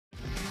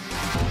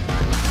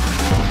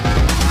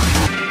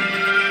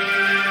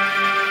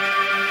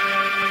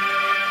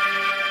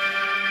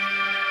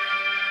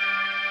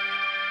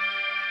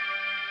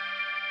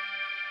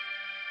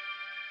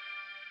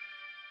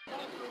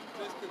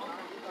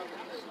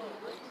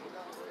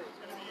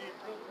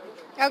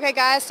Okay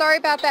guys, sorry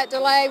about that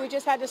delay. We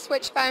just had to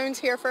switch phones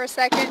here for a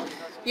second.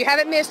 You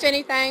haven't missed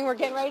anything. We're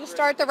getting ready to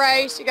start the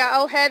race. You got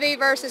Old Heavy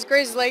versus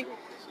Grizzly.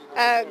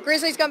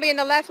 Grizzly's going to be in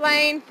the left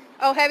lane.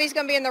 Old Heavy's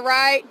going to be in the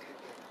right.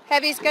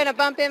 Heavy's going to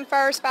bump in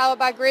first, followed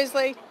by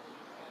Grizzly.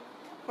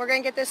 We're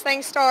going to get this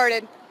thing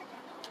started.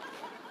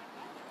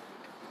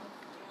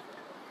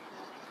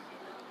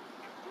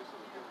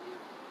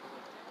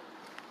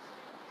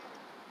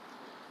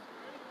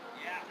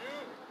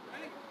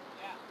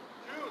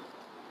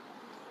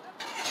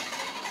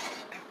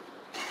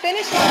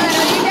 Finish line,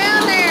 are you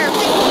down there?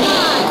 Finish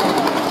line.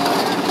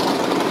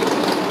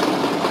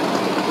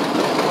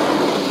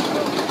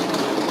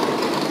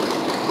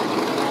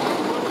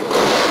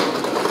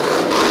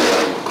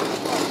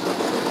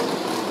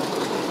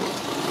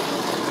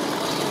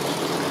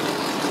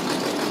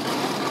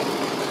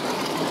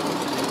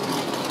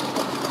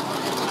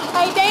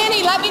 Hey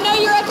Danny, let me know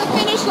you're at the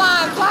finish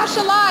line. Flash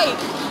a light.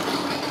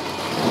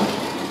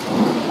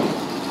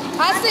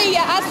 I see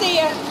you, I see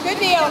you. Good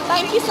deal.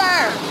 Thank you,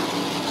 sir.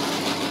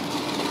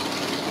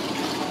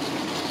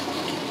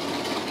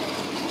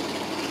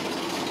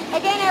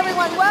 Again,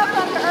 everyone,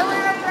 welcome to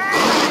Urban Drag.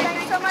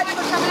 Thanks so much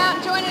for coming out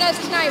and joining us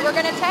tonight. We're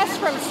going to test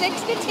from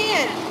 6 to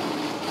 10.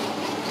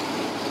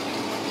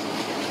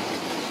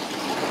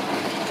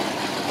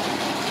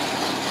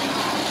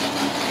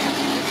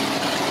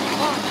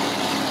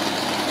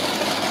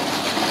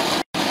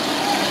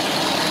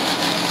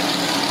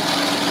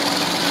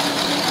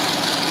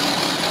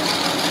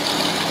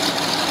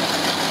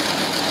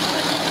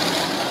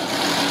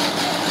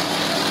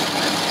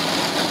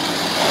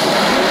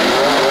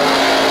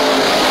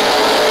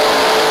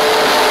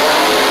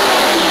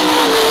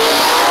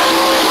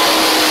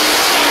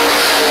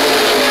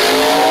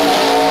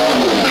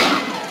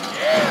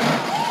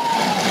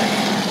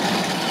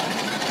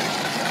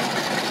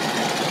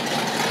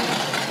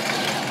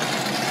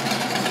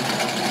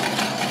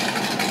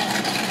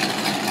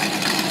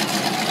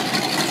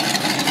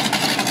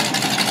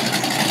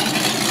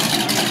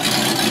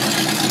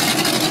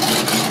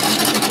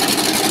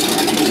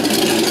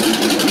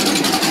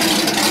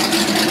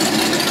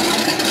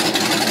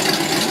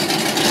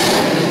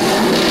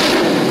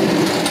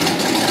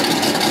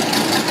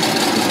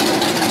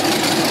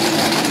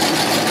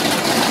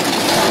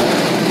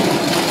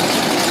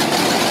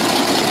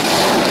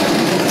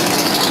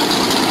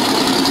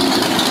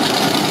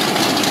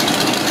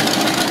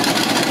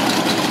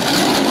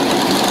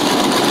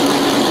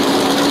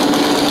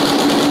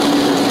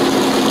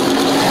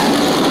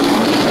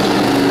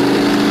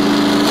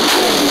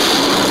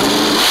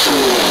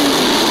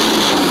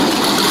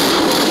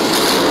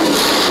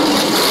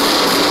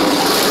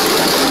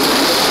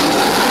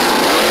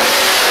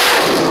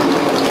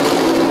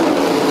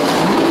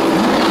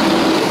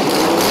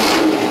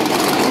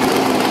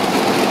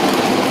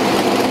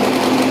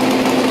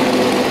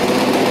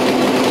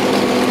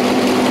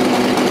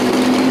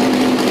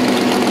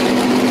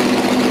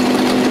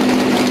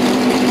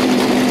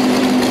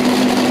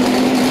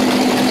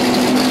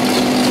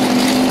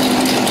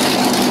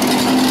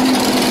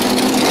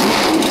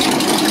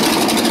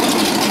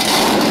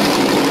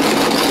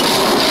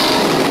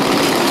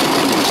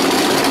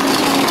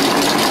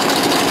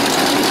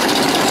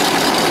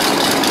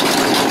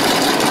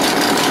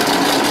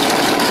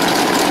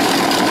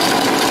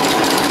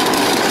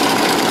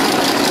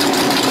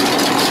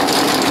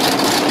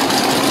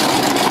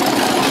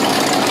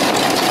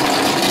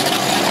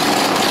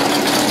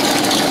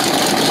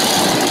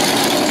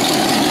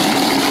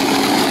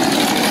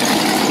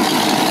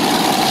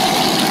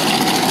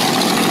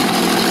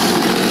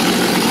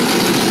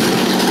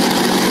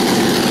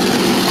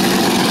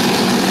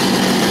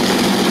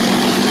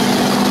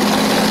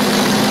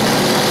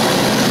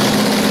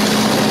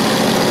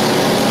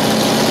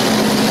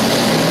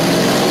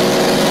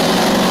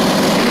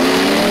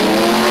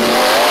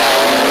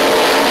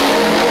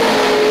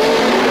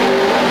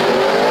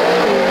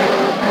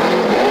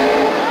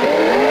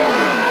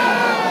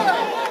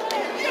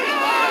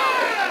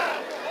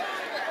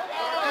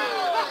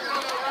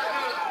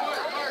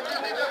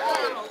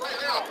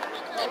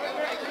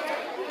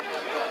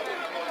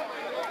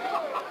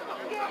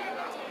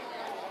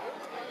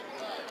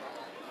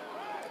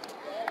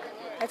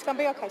 It's going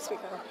to be okay,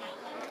 sweet girl.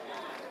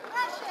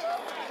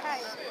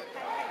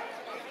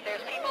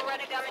 There's people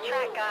running down the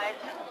track, guys.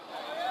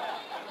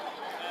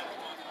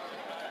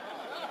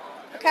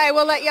 Okay,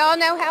 we'll let y'all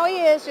know how he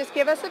is. Just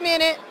give us a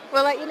minute.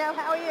 We'll let you know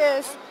how he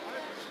is.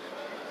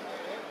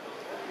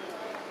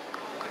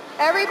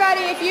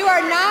 Everybody, if you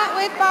are not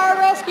with fire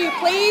rescue,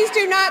 please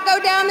do not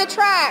go down the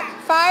track.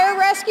 Fire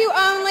rescue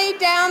only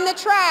down the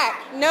track.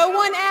 No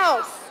one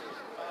else.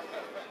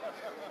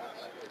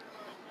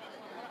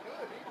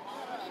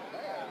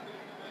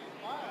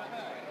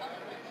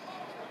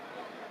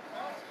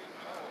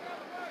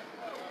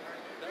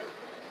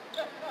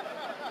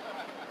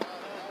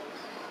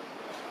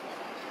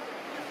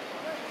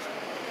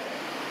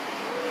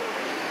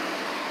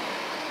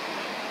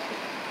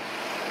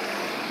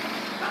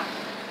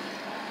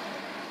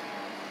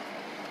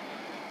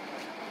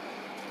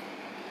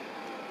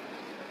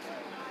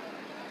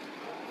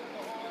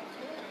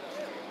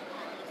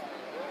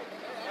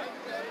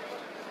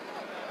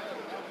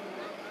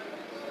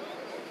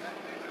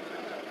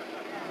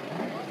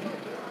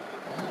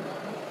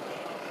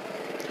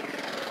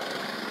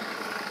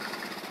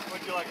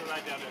 you like a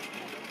ride down there?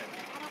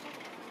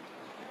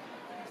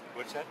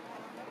 What's that?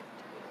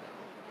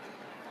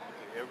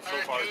 Yeah,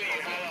 so far it's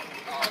okay.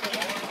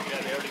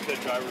 Yeah, they already said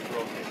drivers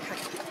were okay.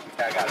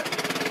 Yeah, I got it.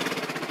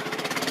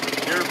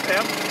 You're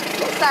Pam?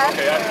 Yes, sir.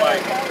 Okay, I'm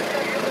Mike.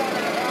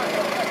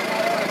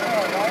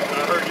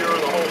 I heard you were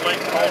the whole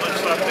link holding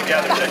stuff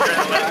together.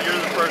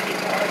 You're the person.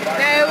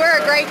 No,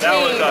 we're a great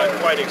team. That was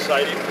quite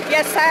exciting.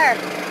 Yes, sir.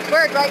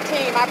 We're a great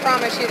team. I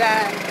promise you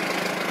that.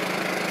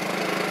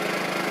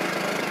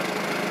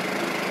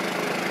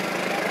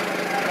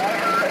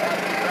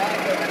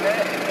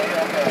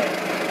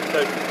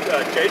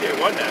 JJ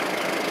won that.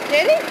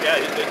 Did he? Yeah,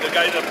 the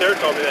guys up there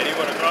told me that he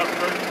went across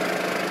first.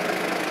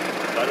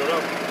 I don't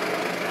know.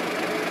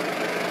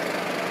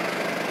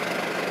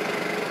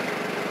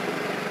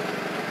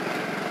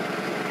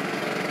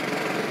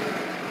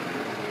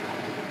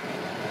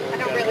 I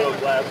don't really know.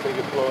 Glass so you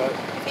can blow out.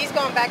 If he's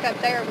going back up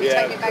there, will you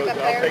take me back up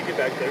there? I'll take you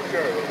back there,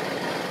 sure.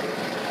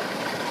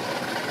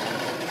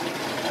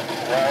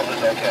 Well,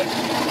 it's okay.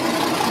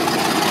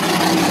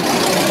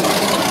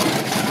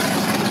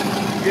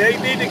 Yeah, you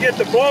need to get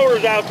the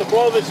blowers out to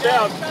blow this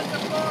down.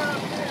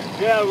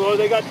 Yeah, well,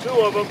 they got 2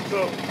 of them,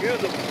 so use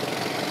them.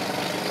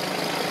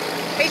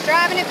 He's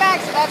driving it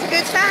back, so that's a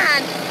good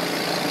sign.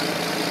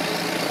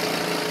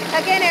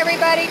 Again,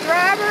 everybody,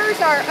 drivers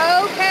are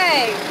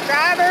okay.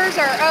 Drivers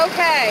are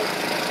okay.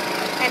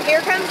 And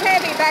here comes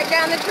Heavy back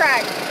down the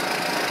track.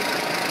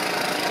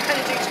 I'm trying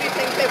to do 2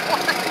 things at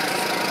once.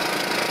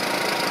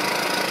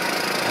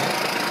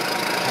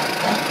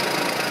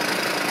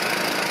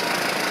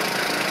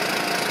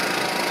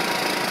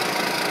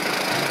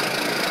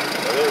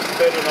 They're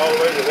spinning all the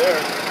way to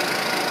there.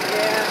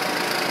 Yeah.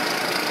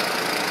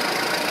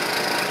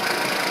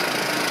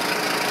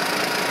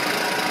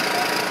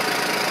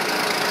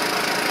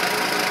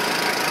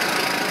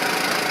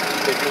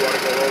 Did you want to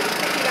go over?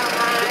 If you don't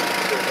mind.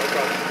 Sure, no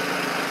problem.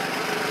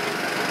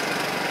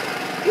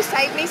 You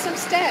saved me some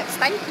steps.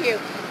 Thank you.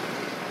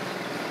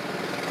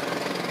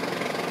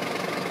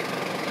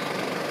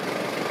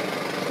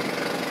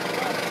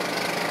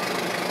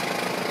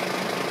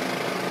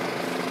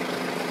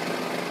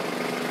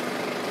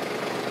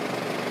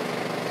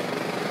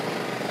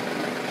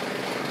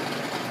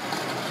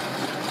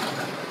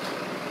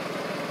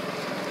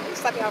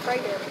 Just let me off right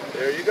here.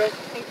 There you go.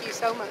 Thank you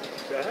so much.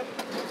 Go ahead.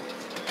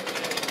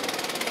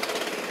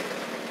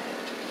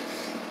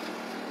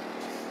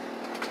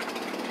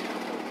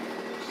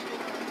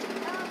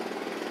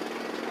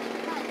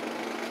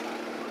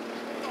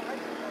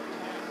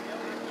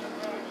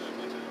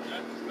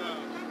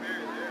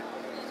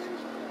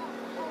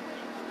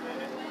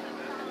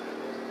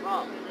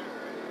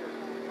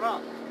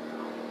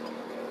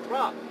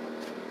 Rob.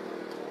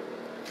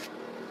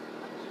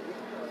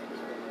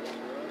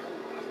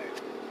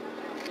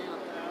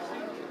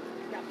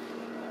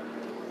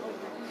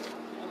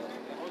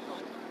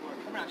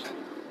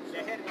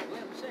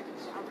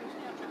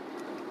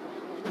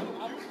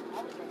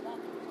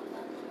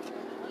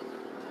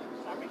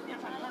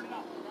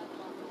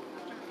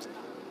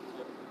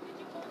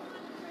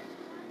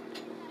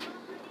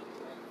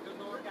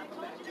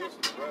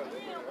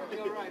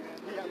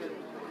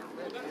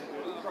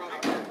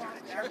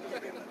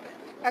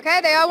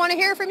 Okay, they all want to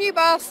hear from you,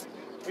 boss.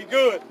 We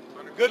good.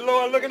 Good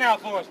Lord looking out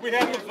for us. We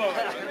having fun.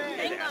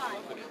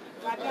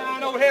 Right now,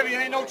 no heavy,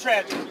 ain't no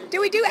tragedy. Do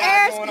we do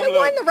ask who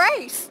won the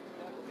race?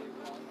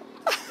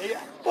 Yeah.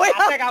 Well,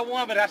 I think I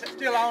won, but I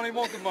only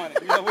want the money.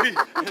 You know,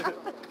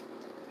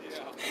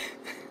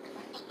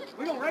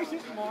 we gonna race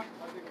this tomorrow.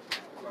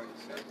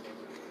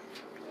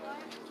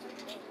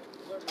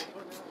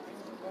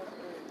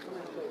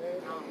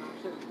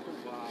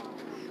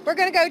 we're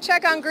gonna go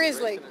check on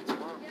Grizzly.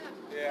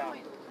 Yeah.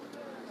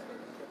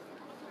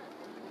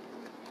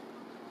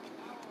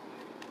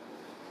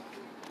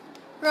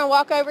 We're gonna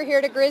walk over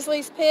here to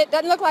Grizzly's pit.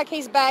 Doesn't look like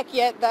he's back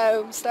yet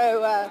though,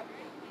 so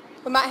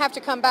we might have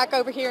to come back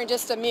over here in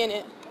just a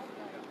minute.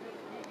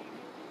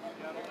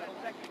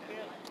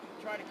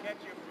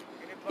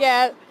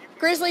 Yeah,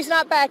 Grizzly's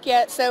not back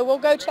yet, so we'll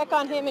go check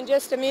on him in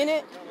just a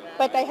minute.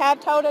 But they have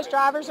told us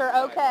drivers are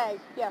okay.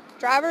 Yeah,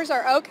 drivers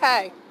are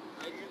okay.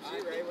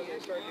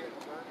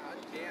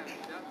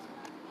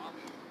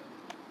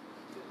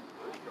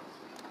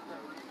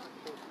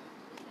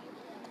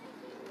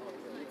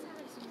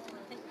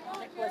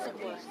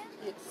 Wasn't worse.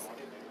 Yes.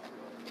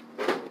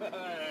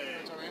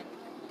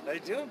 How you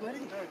doing, buddy?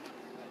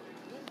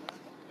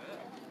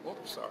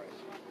 Whoops, sorry.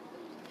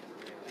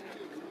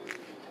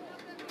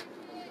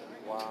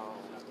 Wow.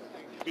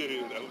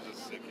 Dude, that was a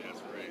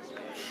sick-ass race.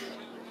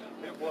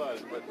 It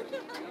was, but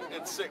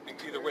it's sickening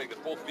either way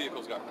because both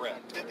vehicles got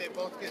wrecked. Did they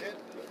both get hit?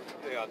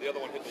 Yeah, the other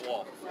one hit the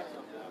wall.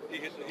 The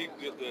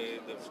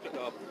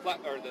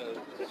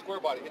square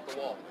body hit the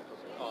wall.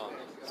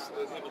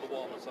 Into the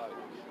wall on the side.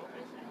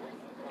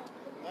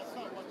 That's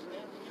not much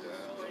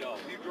damage. No,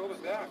 he drove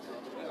it back.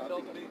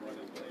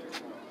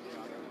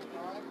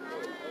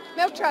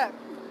 Milk truck.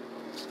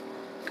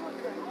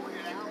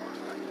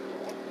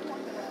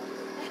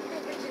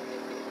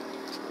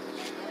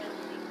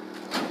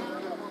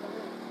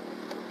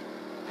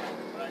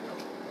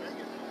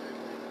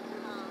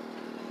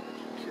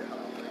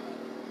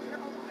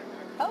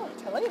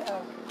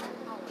 Oh.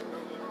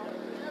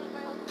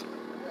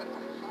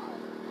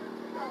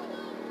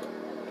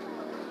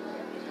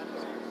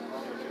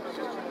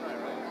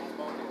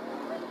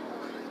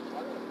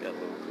 Got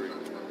Little Creek.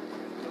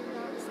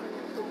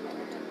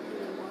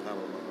 I don't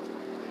know.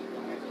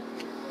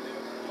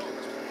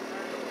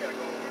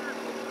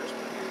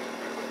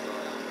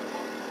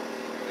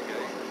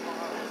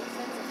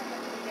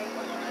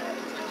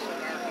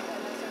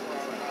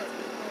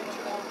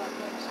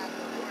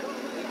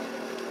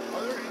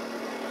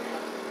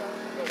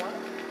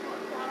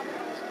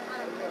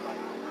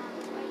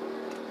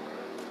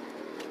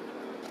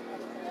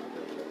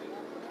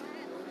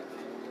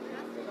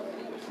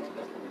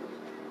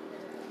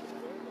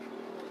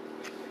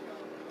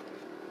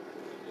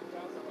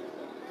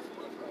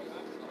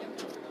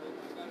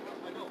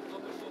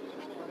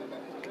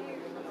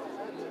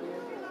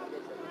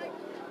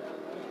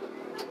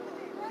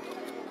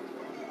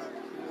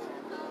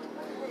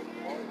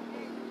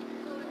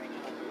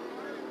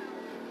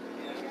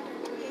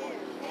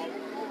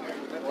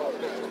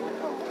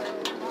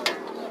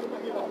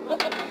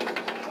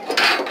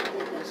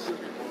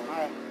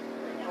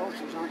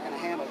 Officers aren't going to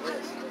handle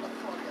this.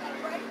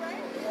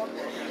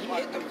 He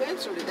hit the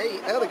fence, or did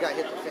the other guy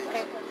hit the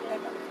fence?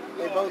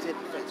 They both hit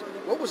the fence.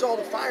 What was all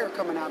the fire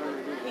coming out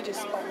underneath? He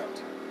just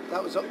sparked.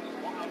 That was out That's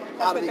of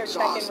what the they're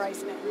exhaust. checking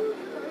right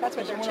now. That's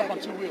what they're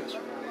checking.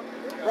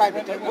 Right,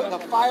 but the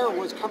fire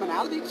was coming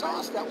out of the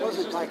exhaust? That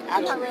wasn't like I'm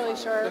actually... not really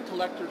sure. The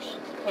collector's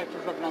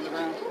up on the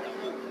ground.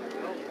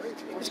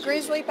 Is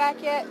Grizzly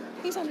back yet?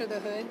 He's under the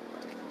hood.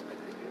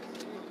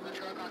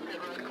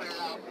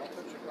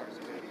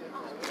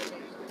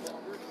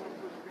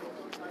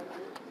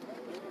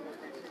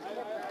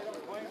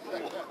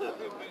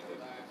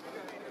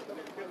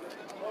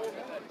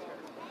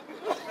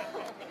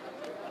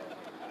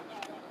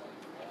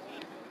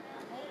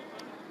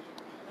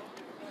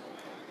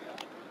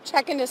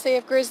 Checking to see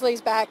if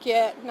Grizzly's back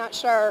yet. Not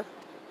sure.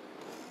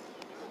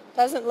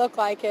 Doesn't look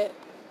like it.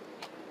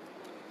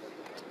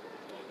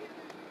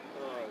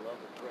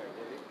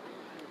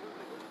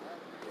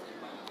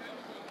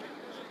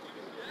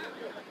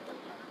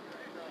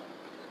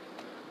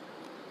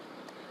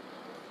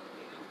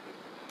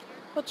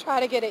 We'll try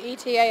to get an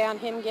ETA on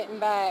him getting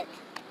back.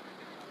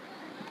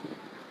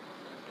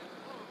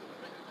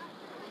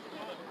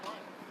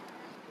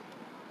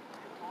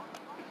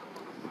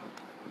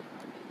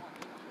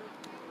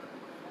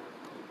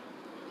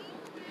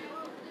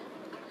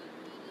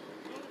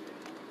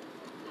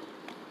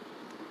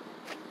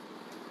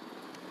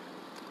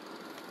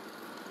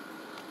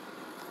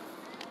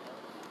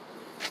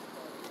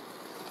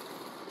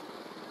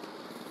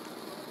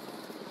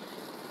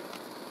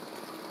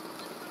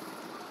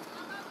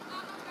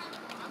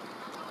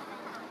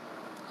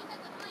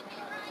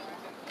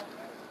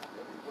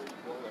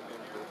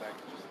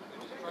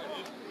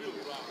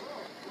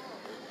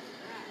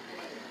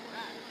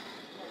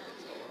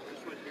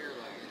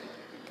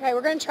 Okay,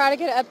 we're going to try to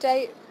get an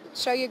update,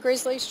 show you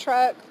Grizzly's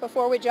truck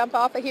before we jump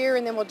off of here,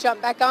 and then we'll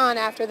jump back on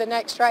after the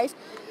next race.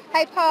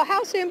 Hey, Paul,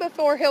 how soon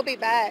before he'll be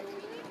back?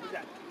 Who's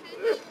that?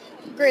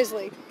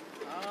 Grizzly.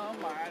 I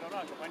don't know.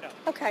 I'll find out.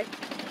 Okay.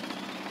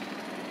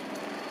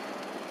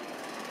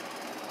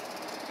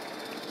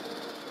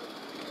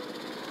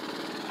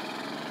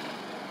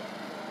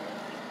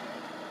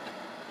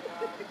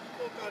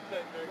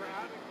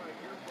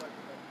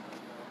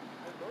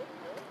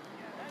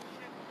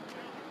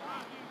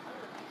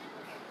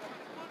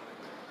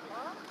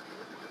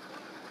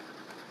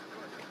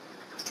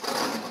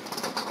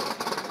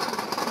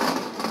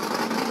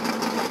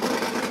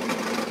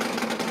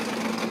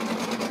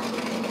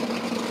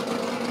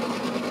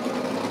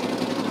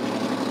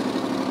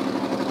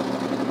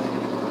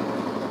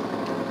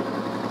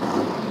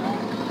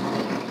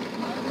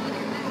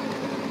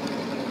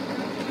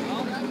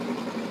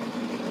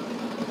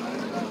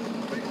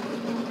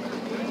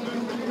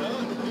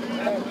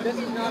 This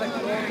is not a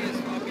glorious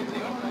fucking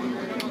deal.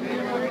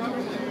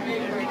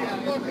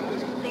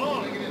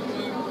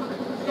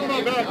 Still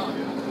not back.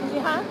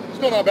 Huh?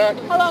 Still not back.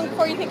 How long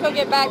before you think he'll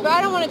get back? But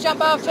I don't want to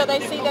jump off till they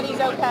see that he's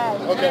okay.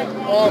 Okay.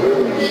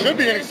 Should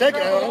be any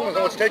second. I don't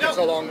know what's taking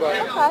so long, but.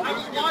 Okay.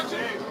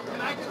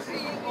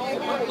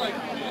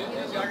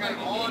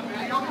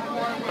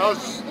 That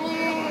was.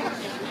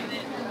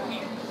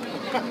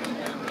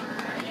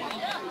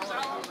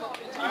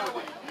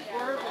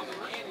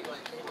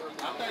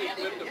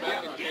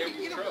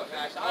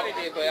 I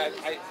did, but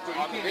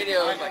on the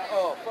video, I was like,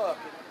 oh, fuck.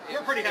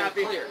 We're pretty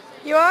happy.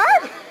 You are?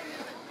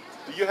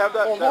 Do you have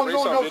that race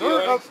on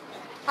video?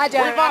 I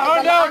don't.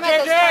 I'm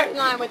at the starting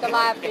line with the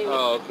live feed.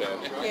 Oh,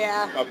 okay.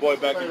 Yeah. My boy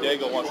back in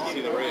Dago wants to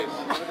see the race.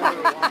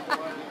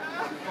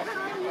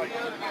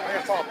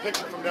 I saw a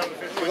picture from down the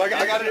 50. I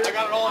got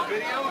it all on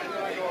video.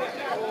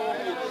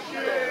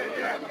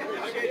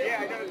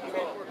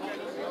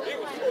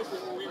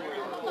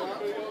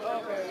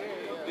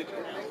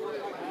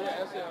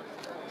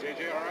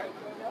 JJ, all right?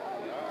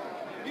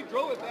 He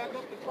drove it back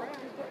up the track.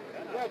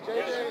 Yeah,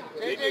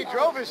 JJ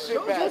drove his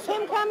shit Is this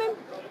him coming?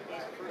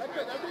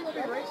 That thing will be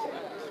racing.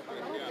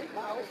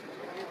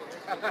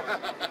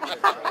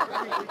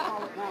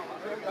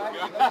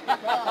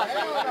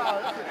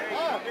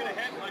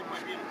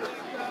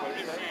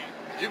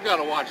 You've got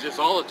to watch this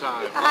all the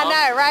time. I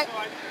know, right?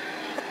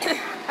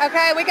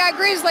 Okay, we got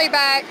Grizzly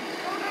back.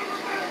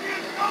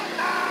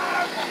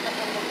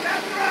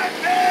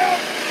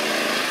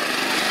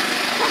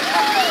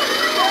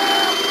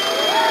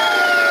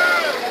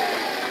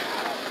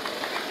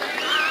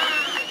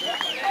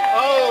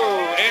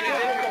 Oh, and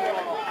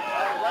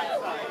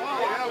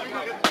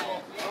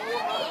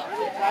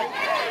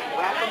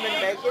Wrap them in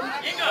bacon.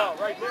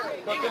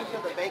 Cook them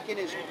till the bacon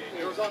is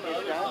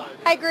done.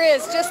 Hey,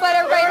 Grizz, just let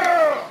everybody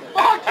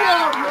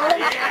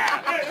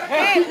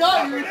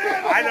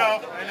I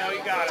know,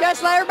 you got it.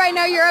 just let everybody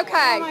know you're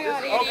okay.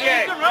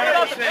 Okay,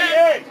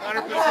 100%.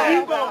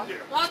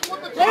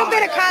 100%. Little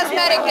bit of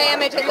cosmetic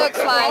damage, it looks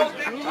like.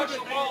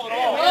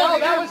 Oh,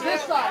 that was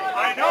this side.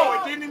 I know,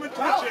 it didn't even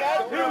touch it.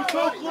 It was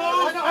so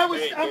close.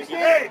 I'm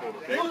hey,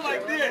 they were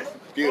like this.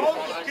 Rolls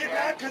was getting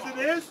that because of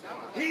this.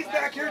 He's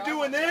back here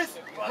doing this.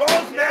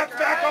 Rolls Matt's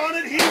back on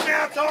it. He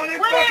Matt's on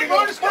it. Fucking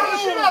goes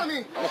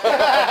boom.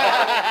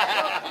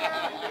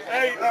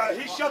 Hey,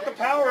 he shut the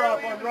power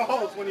up on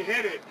Rolls when he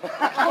hit it.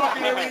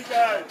 Fucking everything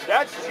does.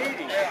 That's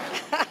cheating.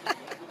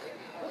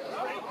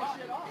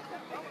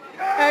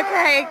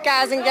 Okay,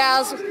 guys and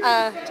gals,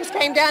 just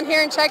came down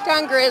here and checked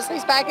on Grizzly.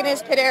 He's back in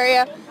his pit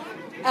area.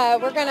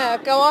 We're going to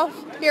go off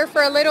here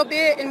for a little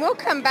bit, and we'll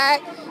come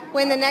back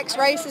when the next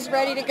race is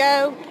ready to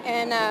go,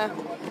 and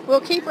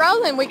we'll keep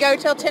rolling. We go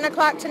till 10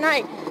 o'clock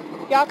tonight.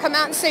 Y'all come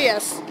out and see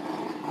us.